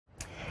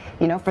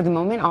You know, for the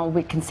moment, all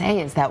we can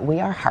say is that we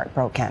are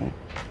heartbroken.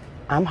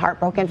 I'm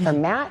heartbroken for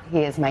Matt.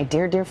 He is my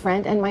dear, dear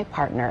friend and my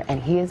partner, and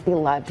he is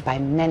beloved by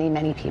many,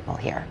 many people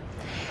here.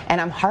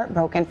 And I'm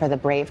heartbroken for the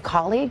brave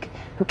colleague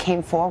who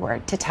came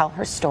forward to tell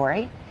her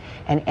story,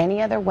 and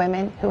any other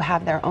women who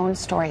have their own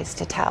stories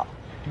to tell.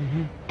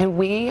 And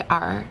we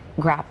are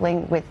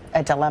grappling with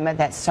a dilemma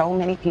that so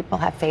many people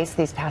have faced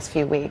these past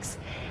few weeks.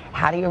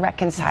 How do you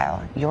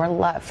reconcile your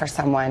love for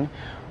someone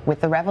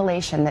with the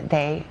revelation that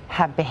they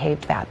have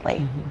behaved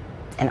badly?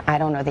 And I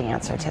don't know the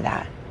answer to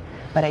that.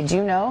 But I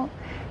do know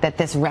that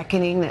this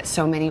reckoning that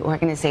so many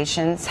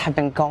organizations have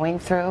been going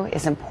through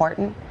is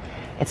important.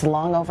 It's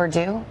long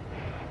overdue,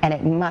 and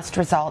it must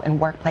result in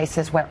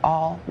workplaces where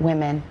all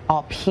women,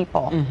 all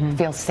people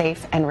feel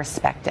safe and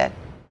respected.